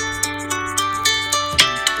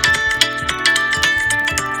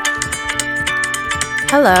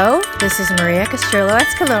Hello, this is Maria Castrillo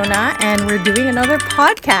Escalona, and we're doing another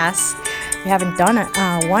podcast. We haven't done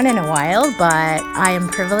one in a while, but I am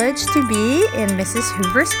privileged to be in Mrs.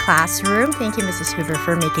 Hoover's classroom. Thank you, Mrs. Hoover,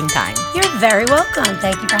 for making time. You're very welcome.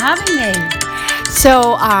 Thank you for having me.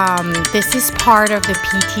 So this is part of the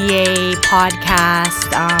PTA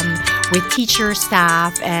podcast with teacher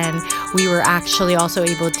staff, and we were actually also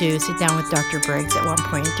able to sit down with Dr. Briggs at one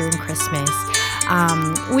point during Christmas.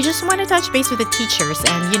 We just want to touch base with the teachers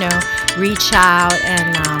and, reach out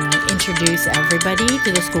and introduce everybody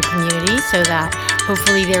to the school community so that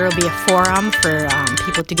hopefully there will be a forum for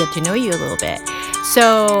people to get to know you a little bit.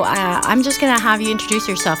 So I'm just going to have you introduce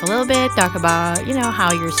yourself a little bit, talk about,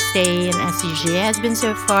 how your stay in SUGA has been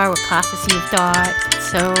so far, what classes you've taught.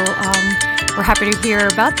 So we're happy to hear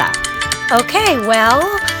about that. Okay, well,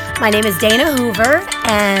 my name is Dana Hoover,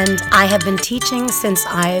 and I have been teaching since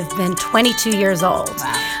I've been 22 years old.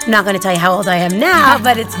 Wow. I'm not going to tell you how old I am now,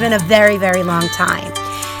 but it's been a very, very long time.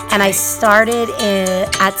 And I started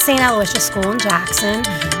at St. Aloysius School in Jackson,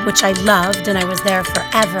 which I loved, and I was there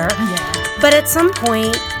forever. Yeah. But at some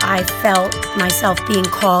point, I felt myself being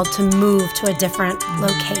called to move to a different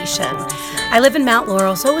location. I live in Mount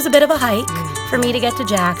Laurel, so it was a bit of a hike for me to get to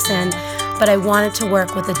Jackson, but I wanted to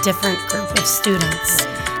work with a different group of students.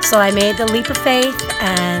 So I made the leap of faith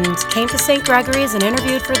and came to St. Gregory's and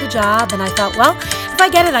interviewed for the job. And I thought, well, if I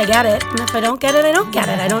get it, I get it. And if I don't get it, I don't get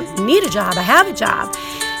it. I don't need a job. I have a job.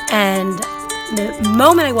 And the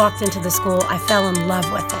moment I walked into the school, I fell in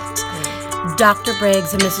love with it. Dr.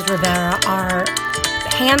 Briggs and Mrs. Rivera are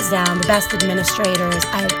hands down the best administrators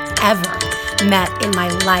I've ever met in my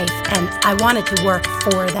life. And I wanted to work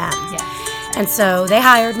for them. Yeah. And so they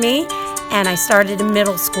hired me. And I started in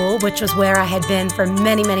middle school, which was where I had been for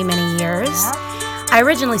many, many, many years. Yeah. I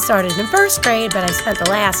originally started in first grade, but I spent the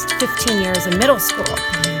last 15 years in middle school.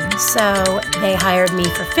 So they hired me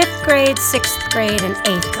for 5th grade, 6th grade, and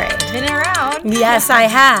 8th grade. Been around. Yes, I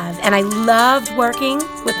have. And I loved working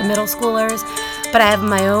with the middle schoolers, but I have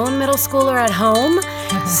my own middle schooler at home.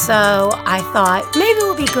 So I thought maybe it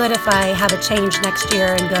would be good if I have a change next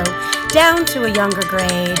year and go down to a younger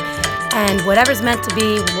grade. And whatever's meant to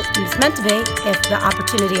be, it's meant to be. If the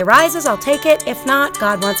opportunity arises, I'll take it. If not,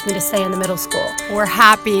 God wants me to stay in the middle school. We're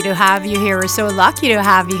happy to have you here. We're so lucky to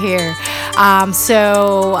have you here.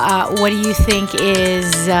 So what do you think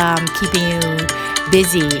is keeping you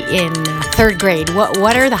busy in 3rd grade?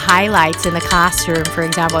 What are the highlights in the classroom, for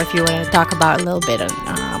example, if you want to talk about a little bit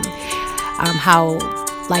on how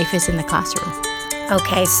life is in the classroom?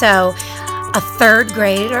 Okay, so a 3rd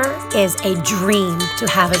grader is a dream to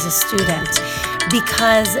have as a student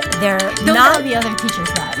because they're Don't not... tell the other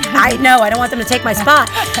teachers that. I know, I don't want them to take my spot.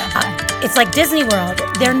 It's like Disney World.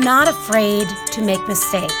 They're not afraid to make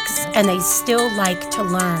mistakes, and they still like to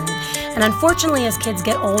learn. And unfortunately, as kids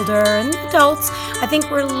get older and adults, I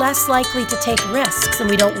think we're less likely to take risks, and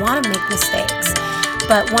we don't want to make mistakes.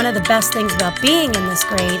 But one of the best things about being in this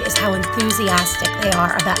grade is how enthusiastic they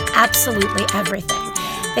are about absolutely everything.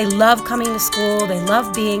 They love coming to school, they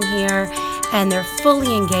love being here, and they're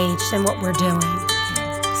fully engaged in what we're doing.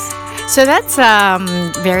 So that's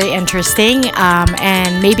very interesting.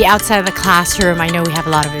 And maybe outside of the classroom, I know we have a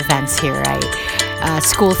lot of events here, right?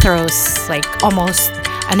 School throws like almost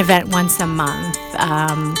an event once a month.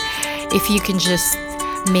 If you can just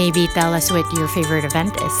maybe tell us what your favorite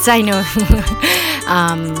event is. I know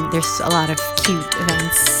there's a lot of cute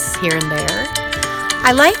events here and there.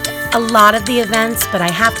 I like a lot of the events, but I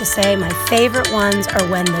have to say my favorite ones are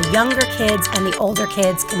when the younger kids and the older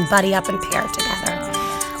kids can buddy up and pair together.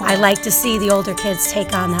 Cool. I like to see the older kids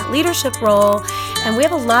take on that leadership role, and we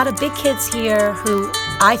have a lot of big kids here who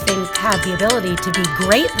I think have the ability to be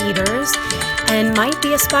great leaders and might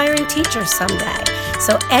be aspiring teachers someday.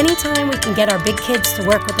 So anytime we can get our big kids to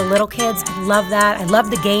work with the little kids, I love that. I love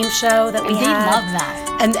the game show that we They have. love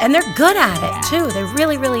that. And they're good at it too. They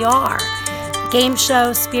really, really are. Game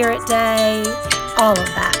show, Spirit Day, all of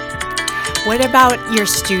that. What about your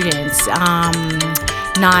students?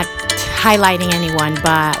 Not highlighting anyone,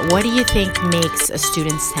 but what do you think makes a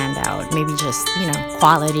student stand out? Maybe just,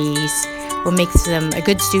 qualities. What makes them a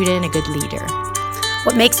good student, a good leader?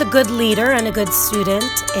 What makes a good leader and a good student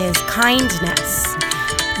is kindness.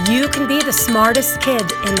 You can be the smartest kid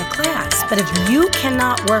in the class, but if you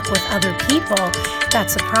cannot work with other people,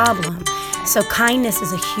 that's a problem. So kindness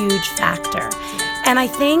is a huge factor. And I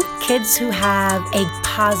think kids who have a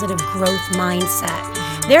positive growth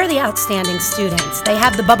mindset, they're the outstanding students. They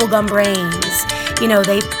have the bubblegum brains.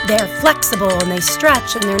 They're flexible and they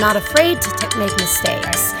stretch and they're not afraid to make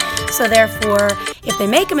mistakes. So therefore, if they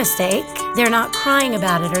make a mistake, they're not crying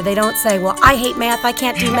about it, or they don't say, well, I hate math, I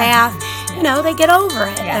can't do math. they get over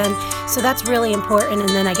it. Yes. And so that's really important. And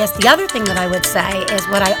then I guess the other thing that I would say is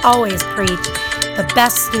what I always preach: the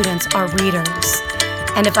best students are readers.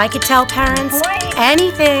 And if I could tell parents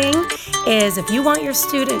anything, is if you want your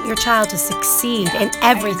child to succeed in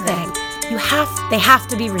everything, they have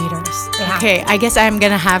to be readers. Okay, I guess I'm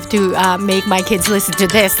gonna have to make my kids listen to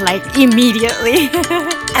this like immediately.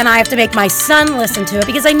 And I have to make my son listen to it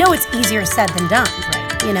because I know it's easier said than done.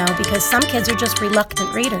 Right. Because some kids are just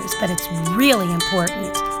reluctant readers, but it's really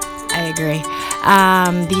important. I agree.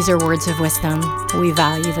 These are words of wisdom. We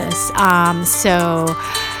value this. So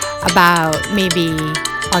about maybe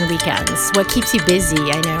on weekends, what keeps you busy?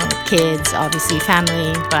 I know kids, obviously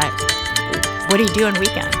family, but what do you do on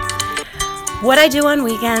weekends? What I do on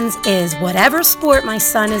weekends is whatever sport my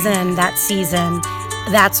son is in that season,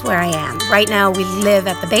 that's where I am. Right now we live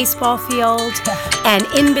at the baseball field, and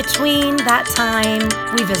in between that time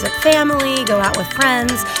we visit family, go out with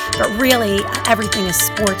friends, but really everything is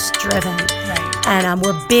sports driven. Right. And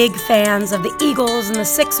we're big fans of the Eagles and the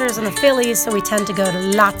Sixers and the Phillies, so we tend to go to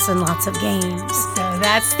lots and lots of games. So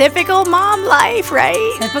that's typical mom life,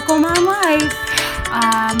 right? Typical mom life.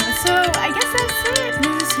 So I guess that's it,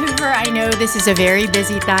 Mrs. Hoover. I know this is a very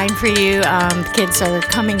busy time for you. Kids are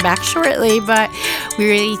coming back shortly, but we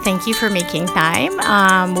really thank you for making time.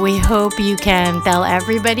 We hope you can tell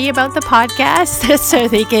everybody about the podcast so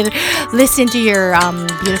they can listen to your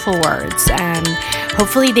beautiful words, and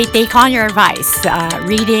hopefully they take on your advice.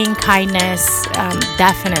 Reading, kindness,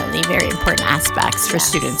 definitely very important aspects for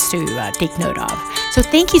students to take note of. So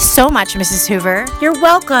thank you so much, Mrs. Hoover. You're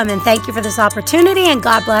welcome, and thank you for this opportunity, and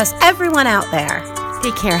God bless everyone out there.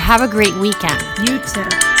 Take care. Have a great weekend. You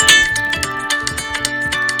too.